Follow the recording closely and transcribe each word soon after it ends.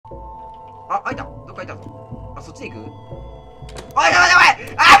あ、開いた。どっか開いたぞ。あ、そっちに行く。あ、やばいやば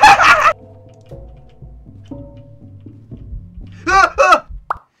い。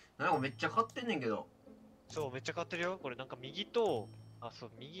なんかめっちゃ買ってんねんけど。そう、めっちゃ買ってるよ。これなんか右と、あ、そ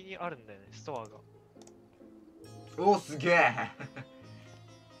う、右にあるんだよね、ストアが。おお、すげえ。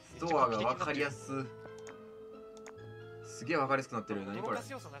ストアが分かりやす。すげえ分かりやすくなってる。何これ。動かす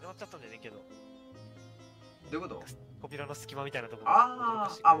要素なくなっちゃったんだよね、けど。どういうこと？扉の隙間みたいなところ。あ、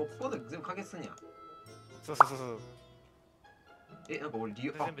もうここで全部加減すんや。そうそうそうそう。なんか俺理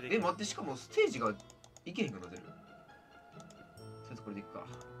由、待って、しかもステージがいけへんくなってる。とりあえずこれでいくか。よ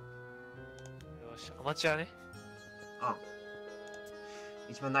し、アマチュアね。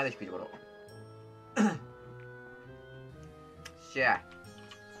一番難易度低いところ。シェ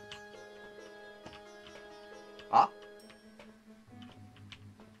あ、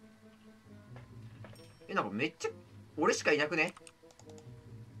なんかめっちゃ俺しかいなくね。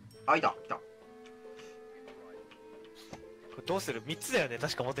あ、いた。これどうする？ 3 つだよね、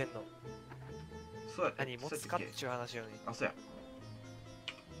確か持てんの。そうや。何持つかっていう話よね。あ、そうや。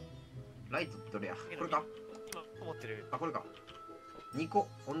ライトどれや？これか？今持ってる。あ、これか。2個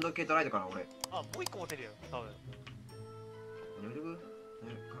温度計とライトかな、俺。あ、もう1個持てるよ、多分。何ど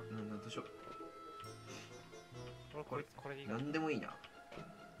うしよう。これでいいか。なんでもいいな。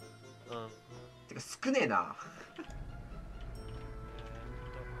うん。てか少ねえな。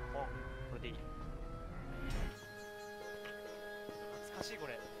これでいい。懐かしいこ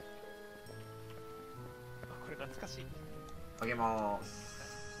れ。これ懐かしい。あげまーす。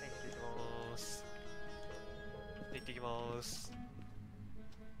はい、行ってきまーす。行ってきまーす。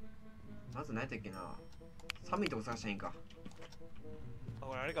まず何やったっけな。寒いとこ探したらいいんか。あ、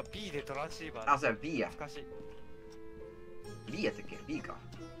これあれが B でトランシーバー。あ、そうや、B や。懐かしい。B やったっけ？ B か。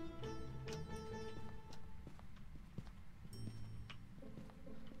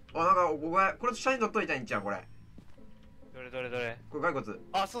あ、なんか、ごめん。これ写真撮っといたいんちゃうこれ。どれこれ骸骨。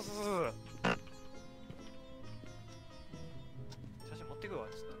あ、そう。写真持ってくわ、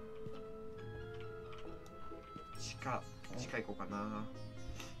ちょっと。近いこうかな。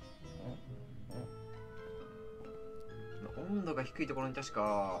温度が低いところに確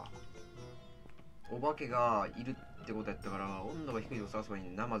かお化けがいるってことやったから、温度が低いとこ探せばいい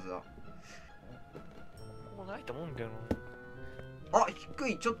んだな、まずは。ここもないと思うんだよな。あ、低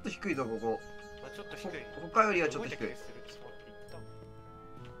い、ちょっと低いぞ、ここ。あ、ちょっと低い。他よりはちょっと低い。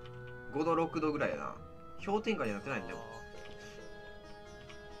5度、6度ぐらいやな。氷点下になってないんだよ。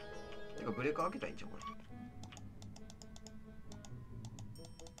てか、ブレーカー開けたらいいんじゃん、これ。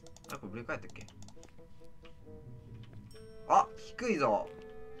あ、これブレーカーやったっけ？あ、低いぞ。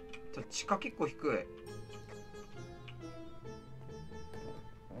地下結構低い。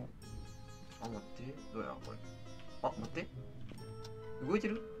あ、待って。どうやこれ。あ、待って。動いて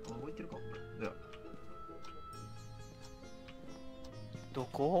る？あ、動いてるか。どうや。ど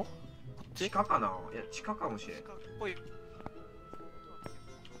こ？地下かな？いや、地下かもしれん。地下っぽい。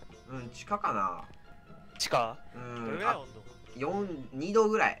うん、地下かな。地下？うん。どれぐらい温度？2度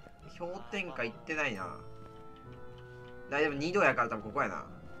ぐらい。氷点下いってないな。大丈夫、2度やから多分ここやな。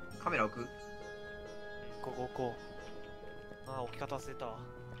カメラ置く？ここ。ああ、置き方忘れたわ。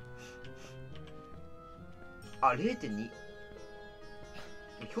あ、0.2。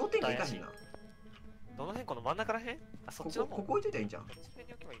氷点下いかへんな。どの辺？この真ん中らへん？あ、そっちの方。ここ置いといたらいいんじゃん。そっちに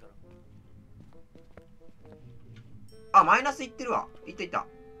置けばいいかな。あ、マイナスいってるわ。いった。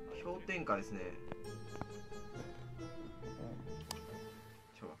氷点下ですね。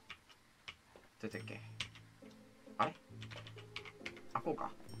どうやったっけ？あれ？あ、こう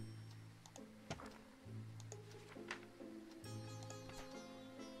か。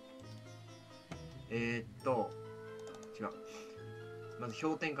違う。まず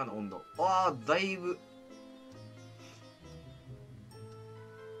氷点下の温度。ああ、だいぶ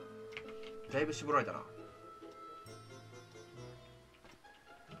絞られたな。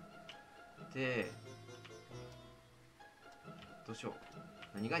で、どうしよう。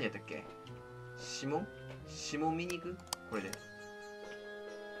何がやったっけ？指紋見に行く？これで。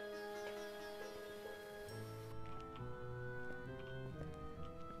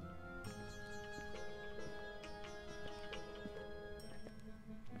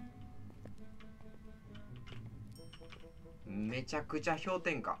めちゃくちゃ氷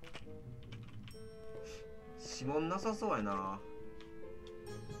点下。指紋なさそうやな。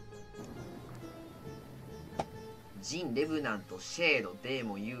ジン、レブナント、シェード、デー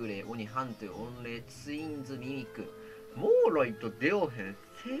モン、幽霊、鬼、ハント、オンレイ、ツインズ、ミミック、モーロイとデオヘン、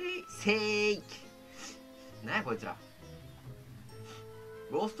セイキ。なんやこいつら。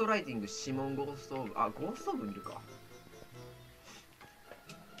ゴーストライティング、指紋、ゴーストオブ。あ、ゴーストオブ見るか。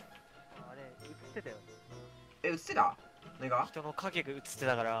あれ、てたよ。映ってた？何が？人の影が映って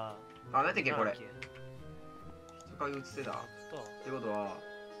たから。あ、何だっけこれ。人影映ってたってことは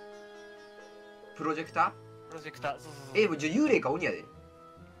プロジェクター？プロジェクター、そうそうそう。もうじゃあ幽霊か鬼やで。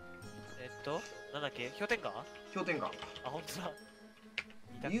なんだっけ、氷点下？氷点下。あ、ほんとだ。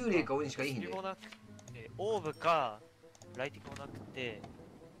幽霊か鬼しかいいんで。オーブかライティングもなくて、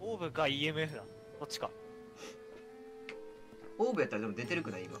オーブか EMF だ。どっちか。オーブやったらでも出てる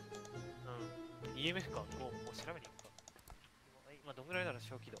くない今。うん。EMF か。もう調べに行くか。今どんぐらいなら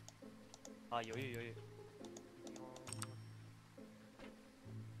小気度。あ、余裕。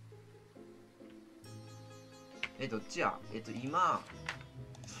どっちや？今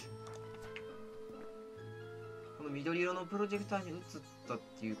この緑色のプロジェクターに映ったっ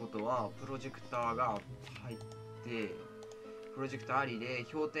ていうことはプロジェクターが入ってプロジェクターありで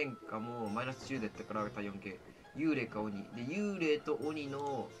氷点下もマイナス10だったから対 4K 幽霊か鬼で幽霊と鬼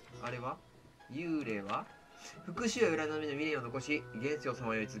のあれは幽霊は復讐や裏の目の未練を残し現世をさ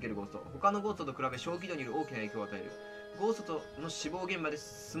まよい続けるゴースト他のゴーストと比べ小気度による大きな影響を与えるゴーストの死亡現場で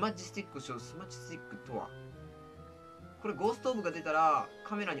スマッジスティックを使用スマッジスティックとはこれゴーストオーブが出たら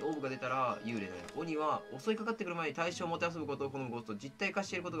カメラにオーブが出たら幽霊だよ鬼は襲いかかってくる前に対象をもてあそぶことを好むゴースト実体化し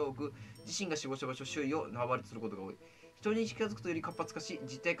ていることが多く自身が死亡した場所周囲を縄張りすることが多い人に近づくとより活発化し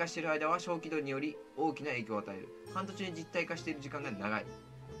実体化している間は小気度により大きな影響を与える半途中に実体化している時間が長い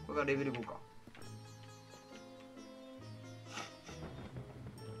これがレベル5か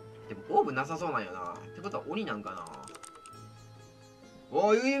でもオーブなさそうなんやなってことは鬼なんかな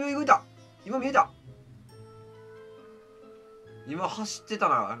おー動いた今見えた今走ってた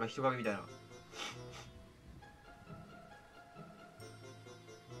な、なんか人影みたいな。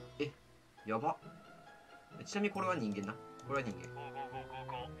やば。ちなみにこれは人間な。これは人間。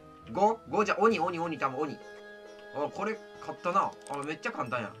5？5 じゃ鬼、多分鬼。あ、これ買ったな。あ、めっちゃ簡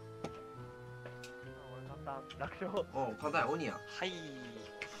単や。俺簡単。楽勝。簡単や、鬼や。はい。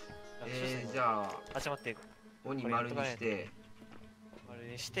じゃあ。待って。鬼丸に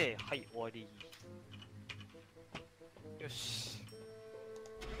して。はい、終わり。よし。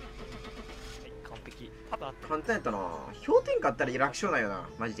はい、完璧。ただ簡単やったな。氷点下あったら楽勝だよな、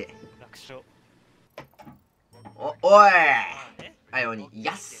マジで。楽勝。おいはい、鬼。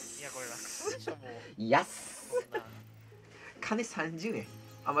やす。いや、これ楽勝でしょ、もう。やす。金30円。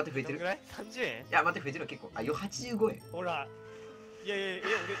あ、待って、増えてる。どれぐらい ?30 円？いや、待って、増えてる結構。あ、85円。ほら。いや、俺、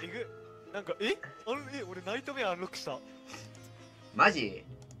なんか、俺、ナイトメアアンロックした。マジ？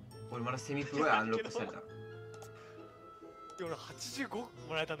俺まだセミプロやアンロックされた。俺85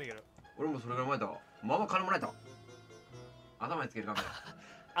もらえたんだけど。俺もそれぐらいもらえたわ。まあまあ金もらえた。頭につけるカメラ。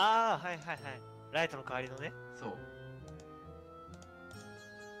ああ、はい。ライトの代わりのね。そう。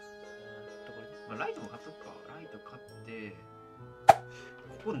まあ、ライトも買っとくか。ライト買って。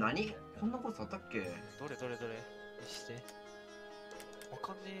ここ何？こんなコースあったっけ？どれして。わ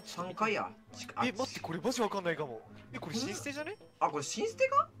かんねえ。3階や。待って、これマジわかんないかも。これ新ステじゃね？あ、これ新ステ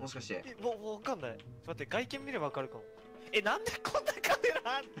か？もしかして。もうわかんない。待って、外見見ればわかるかも。なんでこんなカメラ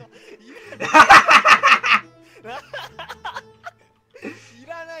あんの？い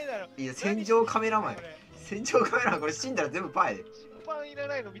らないだろ。いや、戦場カメラマン。戦場カメラマンこれ死んだら全部パーやで。パンいら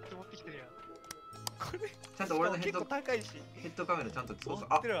ないの3つ持ってきてるやん。これちゃんと俺のヘッド高いし。ヘッドカメラちゃんとそう。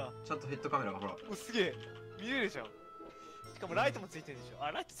あ、ちゃんとヘッドカメラがほら。お、すげえ。見れるじゃん。しかもライトもついてるでしょ。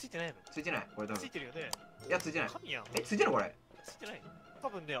あ、ライトついてないの？ついてない。これ多分。ついてるよね。いや、ついてない。神やん。ついてるこれ。ついてない。多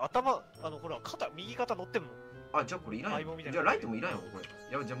分ね、頭、ほら、右肩乗ってんもん。あ、じゃあこれいらんよ。じゃあライトもいらんよ、これ。い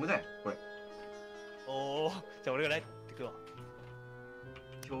や、じゃあ無駄や、これ。おー、じゃあ俺がライト持ってくわ。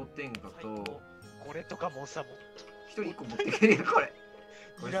氷点下と、これとかもさ、もう。一人一個持ってくれるよ、これ。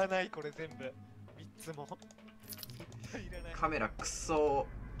いらない、これ全部。3つも。カメラクソ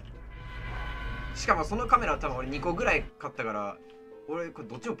ー。しかもそのカメラ多分俺2個ぐらい買ったから、俺これ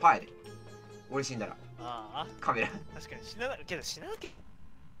どっちもパーやで。俺死んだら。ああ。カメラ。確かに死ななきゃ。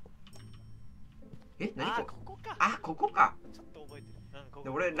何ここか。あ、ここか。ちょっと覚えてる。で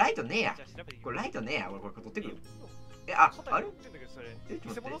俺ライトねえや。これライトねえや。俺これ取ってくる。ある？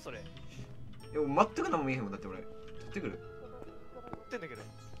偽物それ。いや、全く何も見えへんもんだって俺。取ってくる。取ってんだけど。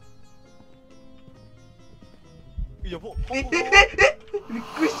やば。びっ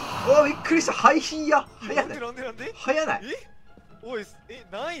くりした。びっくりした。配信や。早ない。なんで早ない。おい、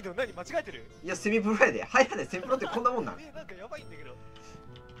難易度何間違えてる？いや、セミプロやで。早ない。セミプロってこんなもんなん。なんかやばいんだけど。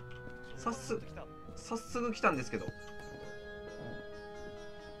早速来たんですけど。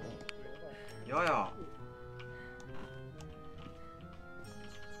やや。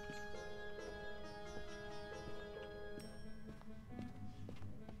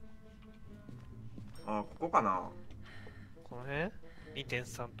あ、ここかな。この辺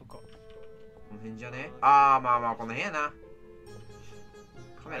 ?2.3 とか。この辺じゃね。ああ、まあまあこの辺やな。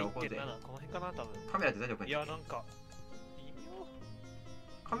カメラ置こうぜ。この辺かな多分。カメラって誰と置くんいやなんか微妙。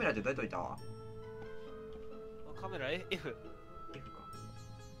カメラって誰と置いた？カメラ F。F か。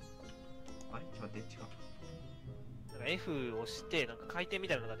あれちょっと待って、違う。なんか F を押してなんか回転み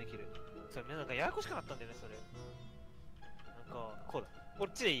たいなのができる。それなんかややこしくなったんだよねそれ。なんかこうだ。こ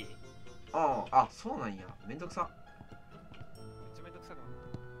っちでいい？ああ、そうなんや。めんどくさ。めっちゃめんどくさくなっ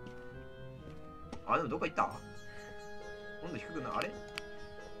あ、でもどこ行った？温度低くな、あれ？ど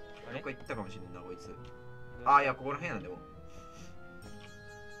っか行ったかもしれんな、こいつ。ああ、いや、ここら辺やな、でも。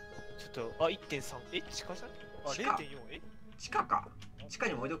ちょっと、あ、1.3。え、近じゃん？あ、地下 0.4。え？地下か。地下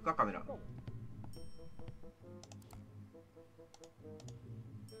にも置いとくか、カメラ。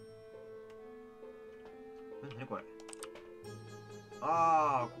何これ？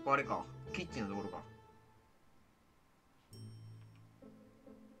ああ、ここあれか。キッチンのところか。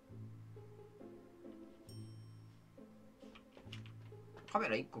カメ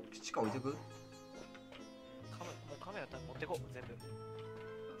ラ1個地下置いとく？もうカメラ持ってこう、全部。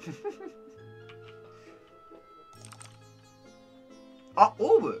あ、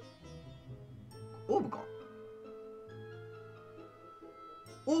オーブか。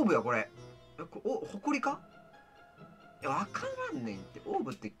オーブや、これ。ほこりか？いや、わからんねんって。オー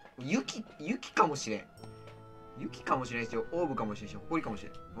ブって、雪かもしれん。雪かもしれんし、オーブかもしれんし、ほこりかもしれ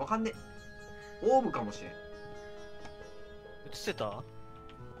ん。わかんね。オーブかもしれん。映ってた？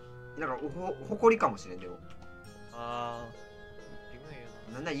なんかほこりかもしれん。でもあー、微妙や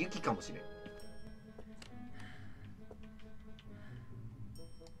な。なんだ雪かもしれん。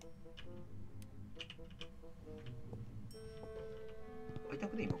あ、いた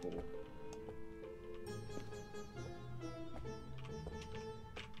くね今こ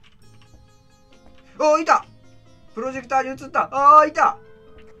こ。あ、いた。プロジェクターに映った。ああ、いた。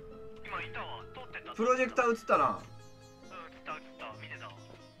今いたわ、通ってた。プロジェクター映ったな。映った、見てたわ。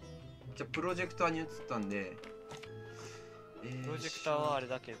じゃあプロジェクターに映ったんで、プロジェクターはあれ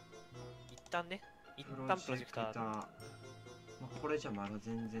だけど、一旦プロジェクター。まあ、これじゃまだ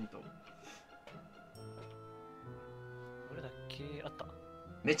全然と。どれだっけ？あった。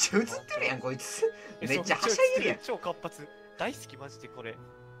めっちゃ映ってるやんこいつ。めっちゃはしゃいでるやん。超活発。大好きマジでこれ。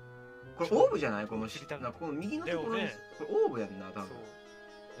これオーブじゃない？このこの右のところに、ね、これオーブやんな多分。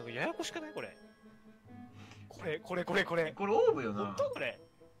なんかややこしくないこれ？これ。これオーブよな。本当これ？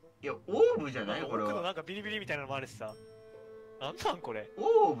いやオーブじゃないこれは。奥のなんかビリビリみたいなのもあるしさ。なんなんこれ？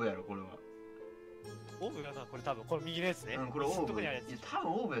オーブやろこれは。オーブがな、これ多分これ右のやつね。うん、これオーブ。いや多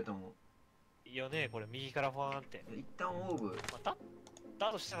分オーブやと思う。いやね、これ右からファーンって。一旦オーブ。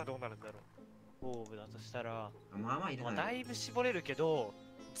だとしたらどうなるんだろう。オーブだとしたら、まあまあいらない。だいぶ絞れるけど、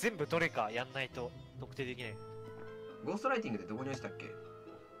全部どれかやんないと特定できない。ゴーストライティングでどこに落ちたっけ？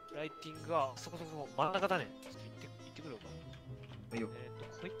ライティングはそこ真ん中だね。ちょっと行ってくるか。いいよ。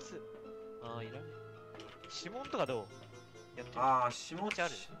こいつ。ああ、いらない。指紋とかどう？やってる？ああ、指紋あ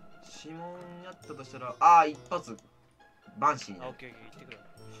る。指紋やったとしたら、ああ、一発バンシーになる。オッケー、行ってくる。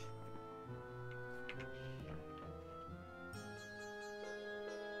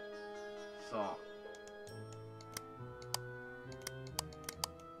さあ。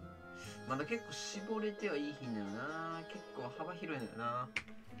まだ結構絞れてはいい日んだよな。結構幅広いんだよな。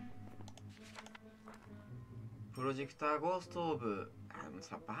プロジェクターゴーストオーブ。あ、でも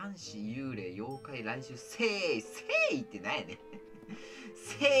さ、バンシー、幽霊、妖怪、来週、せいってなんやねん。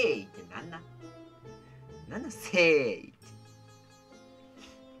せいってなんなんせいって。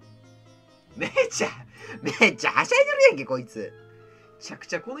めっちゃはしゃいでるやんけ、こいつ。めちゃく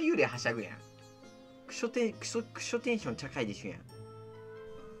ちゃこの幽霊はしゃぐやん。クソテンション高いでしょやん。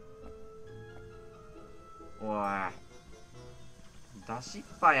おい。出しっ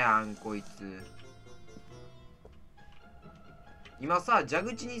ぱやん、こいつ。今さ、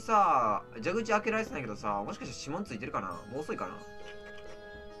蛇口開けられてないけどさ、もしかして指紋ついてるかな？もう遅いかな？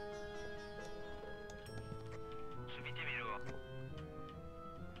見てみるわ。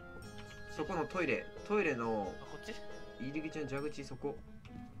そこのトイレのこっち？入り口の蛇口、そこ。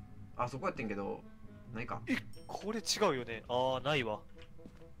あ、そこやってんけど、ないか。これ違うよね。ああ、ないわ。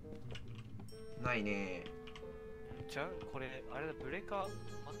ないね。じゃあ、これ、あれだ、ブレーカー、ま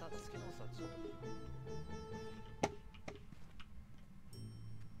た付け直さ、ちょっと。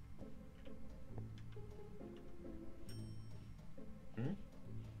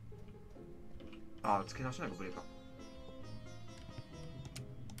あ、付け直しないか、ブレーカー。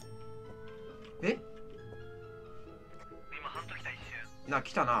え？今、ハント来た一瞬。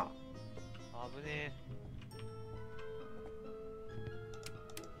来たな。危ねえ。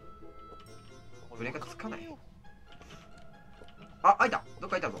ブレーカーつかない。あ、開いた。どっ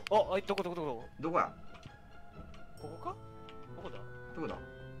かいたぞ。あ、どこどこや。ここか。どこだ。どこだ。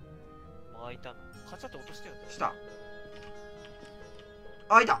まあ、いたの。カチャって落としてよね。下。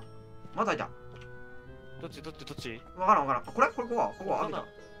あ、いた。まだいた。どっちわからん。これここは開けた。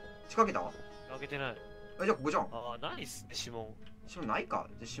仕掛けた。開けてない。じゃあここじゃん。ああ、ないっすね、指紋。指紋ないか。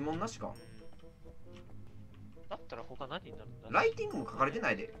じゃあ指紋なしか。だったら他何になるんだ。ライティングも書かれて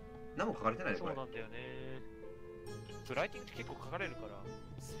ないで。何も書かれてないで、これ。そうなんだよね。ライティングって結構書かれるから、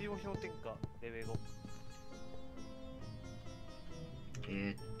水曜氷点下レベル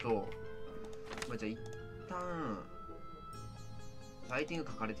5。まあ、じゃあ一旦、ライティン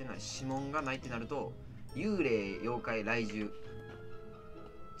グ書かれてない指紋がないってなると、幽霊、妖怪、雷獣。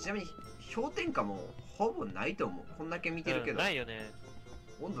ちなみに、氷点下もほぼないと思う。こんだけ見てるけど。ないよね。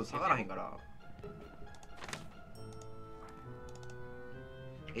温度下がらへんから。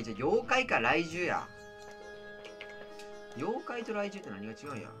じゃあ妖怪か雷獣や。妖怪と雷獣って何が違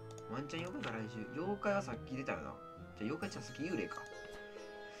うんや。ワンチャン妖怪か雷獣。妖怪はさっき出たよな。じゃあ妖怪じゃさっき幽霊か。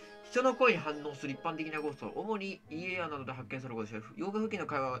人の声に反応する一般的なゴーストは主に家やなどで発見されることで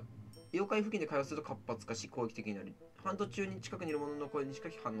妖怪付近で会話すると活発化し攻撃的になり、ハント中に近くにいる者の声にしか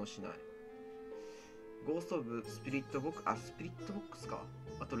反応しない。ゴーストオブスピリットボックス、スピリットボックスか。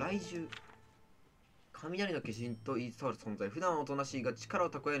あと雷獣。雷の化身と言い伝わる存在。普段はおとなしいが力を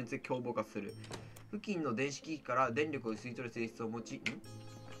蓄えについて凶暴化する。付近の電子機器から電力を吸い取る性質を持ち、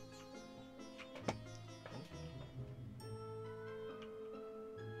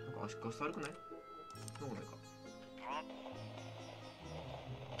なんか足腰悪くない？そんなことないか。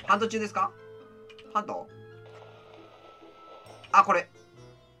ハント中ですか？ハント？あ、これ。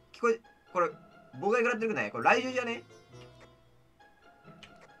聞こえ、これ、妨害食らってるくない？これ、雷獣じゃね？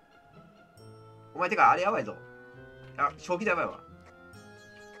お前てか、あれやばいぞ。あ、正気でやばいわ。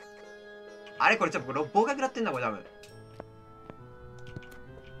あれこれちょっと妨害食らってんな、これ多分。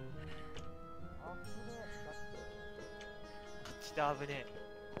危ねえ。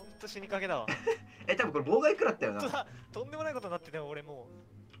ほんと死にかけだわ。多分これ妨害食らったよな。とんでもないことになってたよ、俺も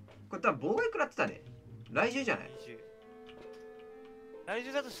う。これ多分妨害食らってたね。雷獣じゃない？雷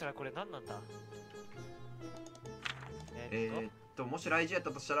獣だとしたらこれ何なんだ？もし雷獣やっ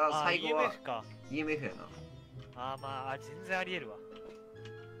たとしたら最後は EMF か。EMF やな。まあ全然ありえるわ。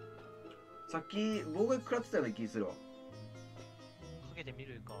さっき妨害食らってたような気するわ。かけてみ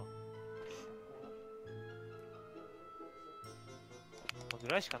るか。ぐ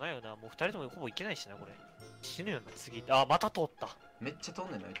らいしかないよな。もう2人ともほぼいけないしな、これ。死ぬよな、次。また通った。めっちゃ通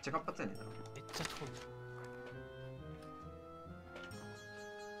んねんな。めっちゃ活発やねんな。めっちゃ通る。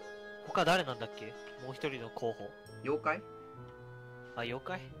他誰なんだっけ？もう一人の候補。妖怪？妖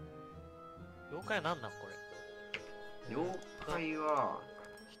怪は何なんこれ。妖怪は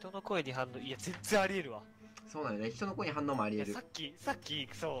人の声に反応、いや全然ありえるわ。そうなんよね。人の声に反応もありえる。さっき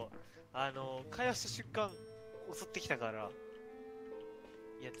そう会話した瞬間襲ってきたから。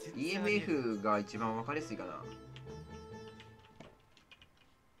いや全然ありえる。 EMF が一番分かりやすいかな。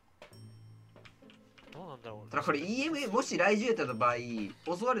どうなんだろう。ただこれ EMF もし雷獣やった場合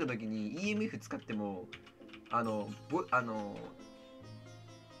襲われた時に EMF 使ってもあ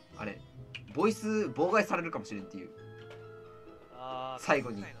れボイス妨害されるかもしれんっていう。最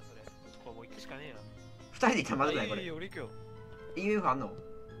後にこれもう行くしかねえな。2人で行ったらまずないこれ。いい俺行くよ。 EMF あんの？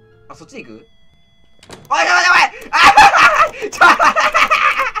そっちに行く？おいやばいやばい。ちょ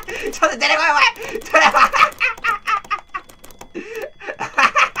っと出てこいお前。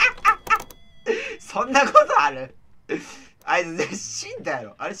そんなことある？あいつ死んだや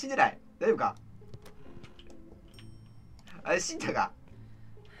ろ。あれ死んでない？大丈夫か？あれ死んだか？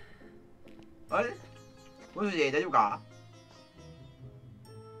あれもしもし大丈夫か？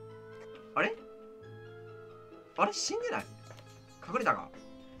あれ死んでない？隠れたか？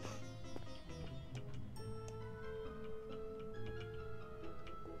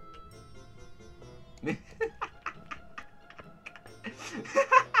ね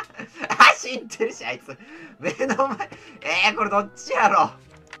死んでるしあいつ目の前。これどっちやろ？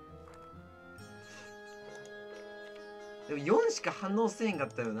でも4しか反応せへんかっ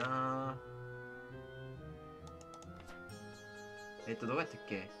たよな。どうやったっ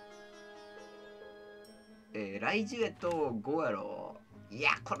け？雷獣やと5やろ。い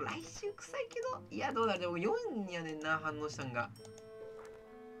やこれ雷獣臭いけど、いやどうだろう。でも4やねんな、反応したんが。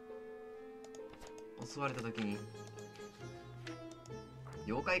襲われた時に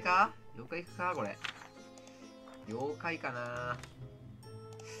妖怪か？妖怪かこれ。妖怪かな。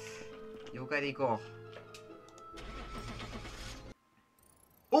妖怪でいこ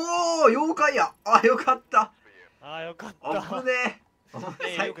う。おお妖怪や。よかった。よかった。危ねえ。お前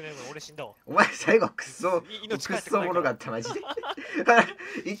最後よくね俺死んだわ。お前最後クソおもろかったマジで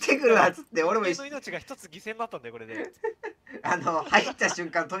行ってくるわっつって俺も人の命が一つ犠牲になったんだよこれで。入った瞬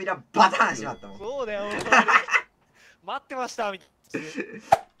間扉バターンしまったもん。そうだよ。待ってましたみたいな。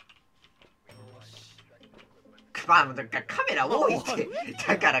まあだからカメラ多いって。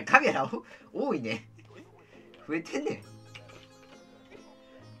だからカメラ多いね。増えてんねん。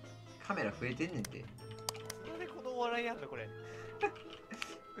カメラ増えてんねんって。なんでこのお笑いやんのこれ。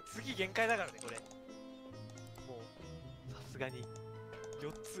次限界だからねこれ。もうさすがに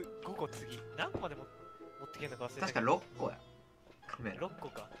4つ5個次何個まで持ってけんのか忘れた。確か6個や。カメラ6個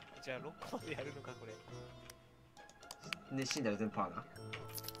か。じゃあ6個までやるのかこれ。で死んだら全部パーな。あ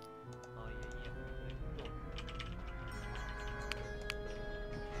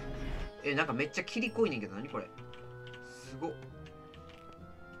いやなんかめっちゃ霧濃いねんけど何これ。すごっ。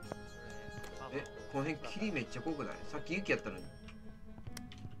この辺霧めっちゃ濃くない？さっき雪やったのに。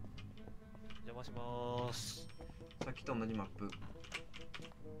邪魔しまーす。さっきと同じマップ。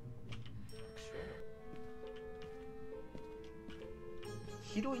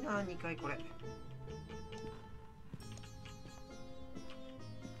広いな2階これ。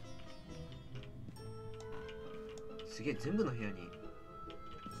すげえ全部の部屋に。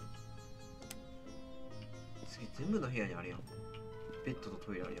すげえ全部の部屋にあるやん。ベッドと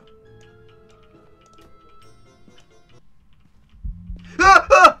トイレあるやん。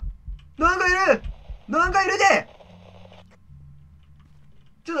なんかいるで。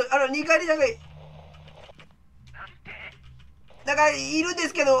ちょっと2階になんかいるんで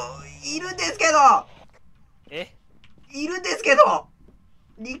すけどいるんですけど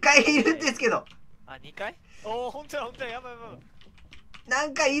2階いるんですけど。あ、2階？おお、ほんとだやばいやばい。な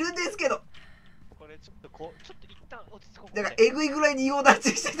んかいるんですけど。これちょっと一旦落ち着こう。だからえぐいぐらい仁王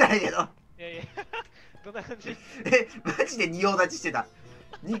立ちしてたんやけど。いやどんな感じ？マジで仁王立ちしてた。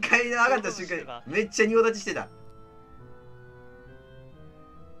2階で上がった瞬間めっちゃ仁王立ちしてた。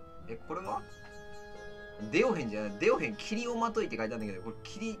これはデオヘンじゃない。デオヘン霧をまといって書いてあるんだけど、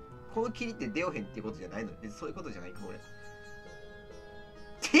この霧ってデオヘンってことじゃないの？そういうことじゃないかこれ。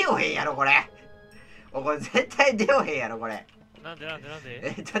デオヘンやろこれ。これ絶対デオヘンやろこれ。なんでだ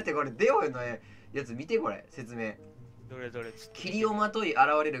ってこれデオヘンのやつ見てこれ説明。どれ霧をまとい現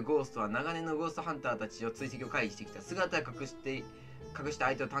れるゴーストは長年のゴーストハンターたちを追跡を回避してきた。姿を隠して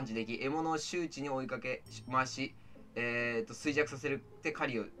相手を探知でき、獲物を周知に追いかけ回し、衰弱させるって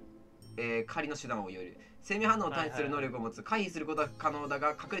狩りの手段を言える。生命反応を探知する能力を持つ。回避することは可能だ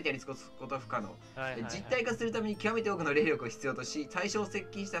が隠れてやり過ごすことは不可能。実体化するために極めて多くの霊力を必要とし、対象を接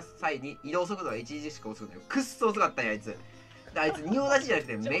近した際に移動速度が著しく遅くなる。くっそ遅かったんやあいつ。あいつ仁王立ちじゃなく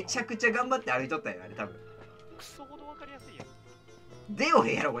てめちゃくちゃ頑張って歩いとったんやあれ多分。クソほど分かりやすいやん。デオ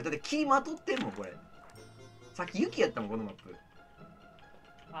ヘンやろこれ。だって木まとってんもんこれ。さっき雪やったもんこのマップ。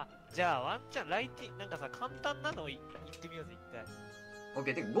あ、じゃあワンチャンライティなんかさ簡単なの行ってみようぜ一回。オッ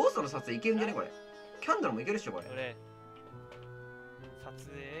ケー。てかゴーストの撮影いけるんじゃねこれ。キャンドルもいけるっしょこれ。撮影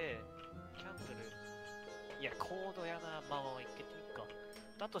キャンドル。いやコードやな。まあいけてみっか。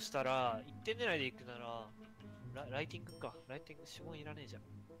だとしたら一点狙いで行くならライティングか。ライティング指紋いらねえじゃん。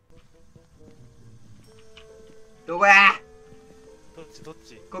どこや。どっ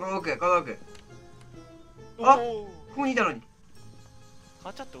ちこの奥。あ、ここにいたのに。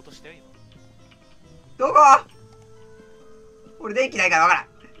カチャって落としたよ今。どこ。俺電気ないから分からん。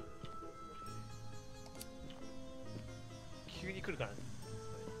急に来るからね。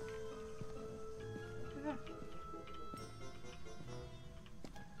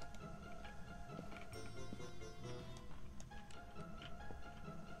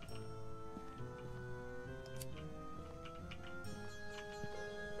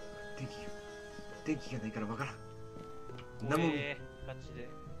電気がないから分からん。何もガチ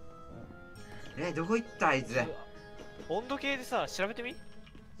で。どこ行ったあいつ。温度計でさ調べてみ。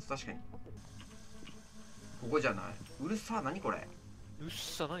確かにここじゃない。うるさ。何これ。うっ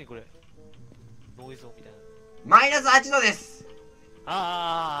さ。何これ。ノイズ音みたいな。マイナス8度です。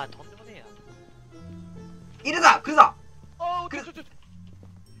あーとんでもねえや。いるぞ。来るぞ。あー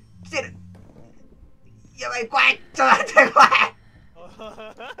来てる。やばい怖い。ちょっと待って怖い。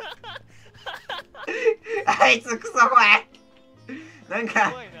あいつクソ怖い。なん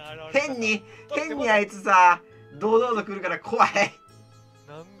か変にあいつさ堂々と来るから怖い。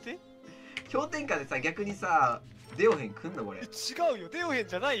なんで氷点下でさ逆にさデオヘン来んのこれ。違うよデオヘン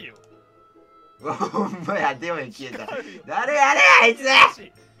じゃないよ。ほんまやデオヘン消えた。誰やれあいつ。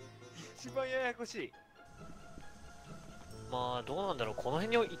一番ややこしい。まあどうなんだろう。この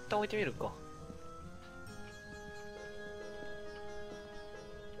辺に一旦置いてみるか。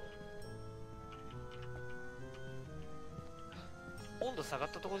温下がっ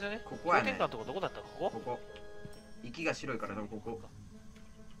たとこじゃね？ここやね。氷点下のとこどこだった？ここ？ここ。息が白いから多分ここ。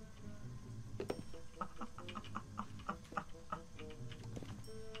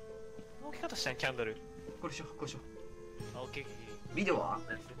置き方したんキャンドル。これしよう、これしよあ、オッケー。う。ビデオは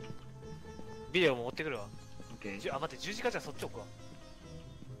ビデオも持ってくるわ。オッケー。あ、待って、十字架じゃそっち置くわ。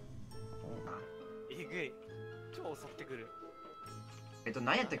えぐい。超襲ってくる。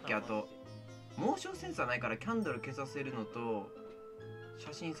何やったっけ？あとモーションセンサーないからキャンドル消させるのと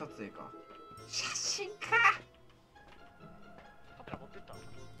写真撮影か。写真か。カメラ持ってっ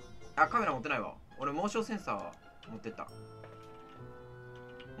た？あ、カメラ持ってないわ。俺モーションセンサーは持ってった。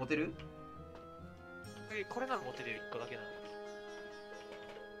持てる？これなら持ってるよ、1個だけなの。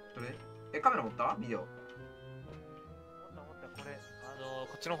どれ？カメラ持った？ビデオ。持った、これ。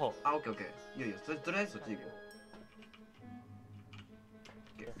こっちの方。あ、オッケーオッケー。いいよいいよ。とりあえずそっち行こう。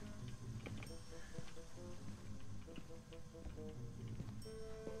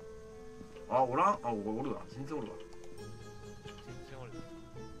あ、おらん？あ、おるわ。全然おるわ。全然おる。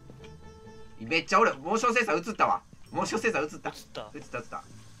めっちゃおる。モーションセンサー映ったわ。モーションセンサー映った。映った。映った。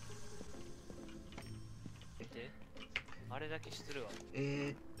あれだけしてるわ。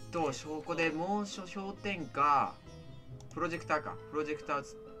証拠でモーション氷点下プロジェクターか。プロジェクター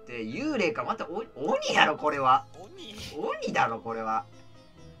つって幽霊か。また鬼やろこれは。鬼だろこれは。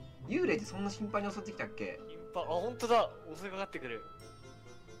幽霊ってそんな頻繁に襲ってきたっけ？あ、ほんとだ。襲いかかってくる。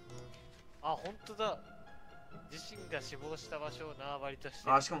あ、ほんとだ。自身が死亡した場所を縄張りとして。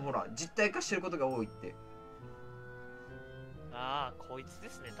あ、しかもほら実体化してることが多いって。ああ、こいつで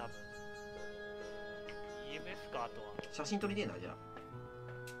すね、多分。EMF か、あとは。写真撮りてえな、じゃ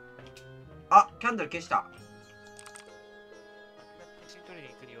あ。あ、キャンドル消した。写真撮りに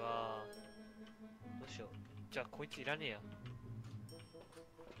行くには、どうしよう。じゃあ、こいついらねえや。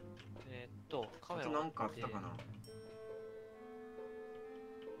カメラ。あとなんかあったかな。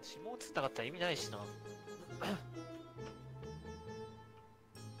指紋映ったかったら意味ないしな。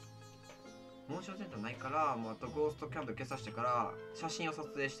モーションセンターないから、もうあとゴーストキャンドル消さしてから写真を撮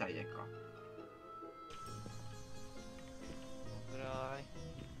影したいでか。ぐらい。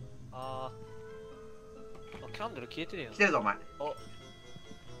キャンドル消えてるよ。来てるぞお前。レ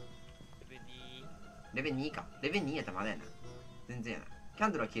ベル2。レベル2か。レベル2やったらまだやな。全然やな。キャ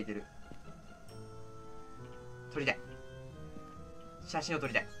ンドルは消えてる。撮りたい。写真を撮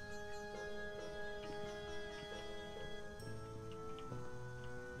りたい。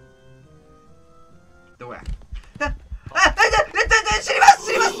どこや。知り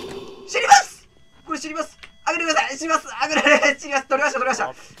ますこれ知ります。あげてください。知ります。あげてください。知ります。撮りまし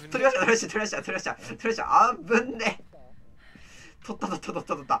た。あぶんね。撮った。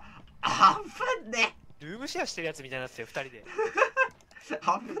あぶんね。ルームシェアしてるやつみたいになってたよ、2人で。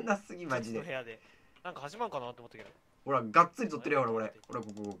危なすぎマジで。部屋でなんか始まるかなって思ったけど。ほら、がっつり撮ってるよ、俺。ほら、こ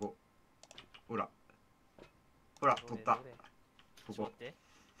こ。ほら、撮った。ここ。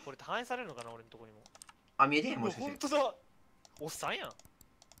これ反映されるのかな、俺のとこにも。あ、見えてへん、もしかして。ほんとだ。おっさんやん。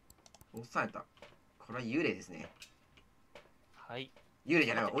おっさんやった。これは幽霊ですね。はい。幽霊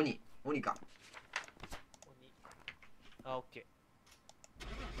じゃないわ、鬼か。あ、オッケ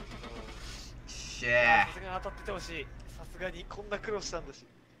ー。しゃさすがに当たっててほしい。さすがにこんな苦労したんだし。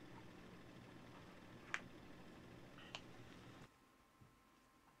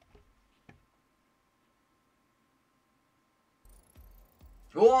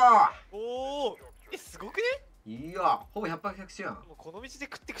おおすごくね？いや、ほぼ100%100種やん。もうこの道で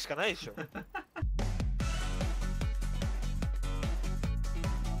食っていくしかないでしょ。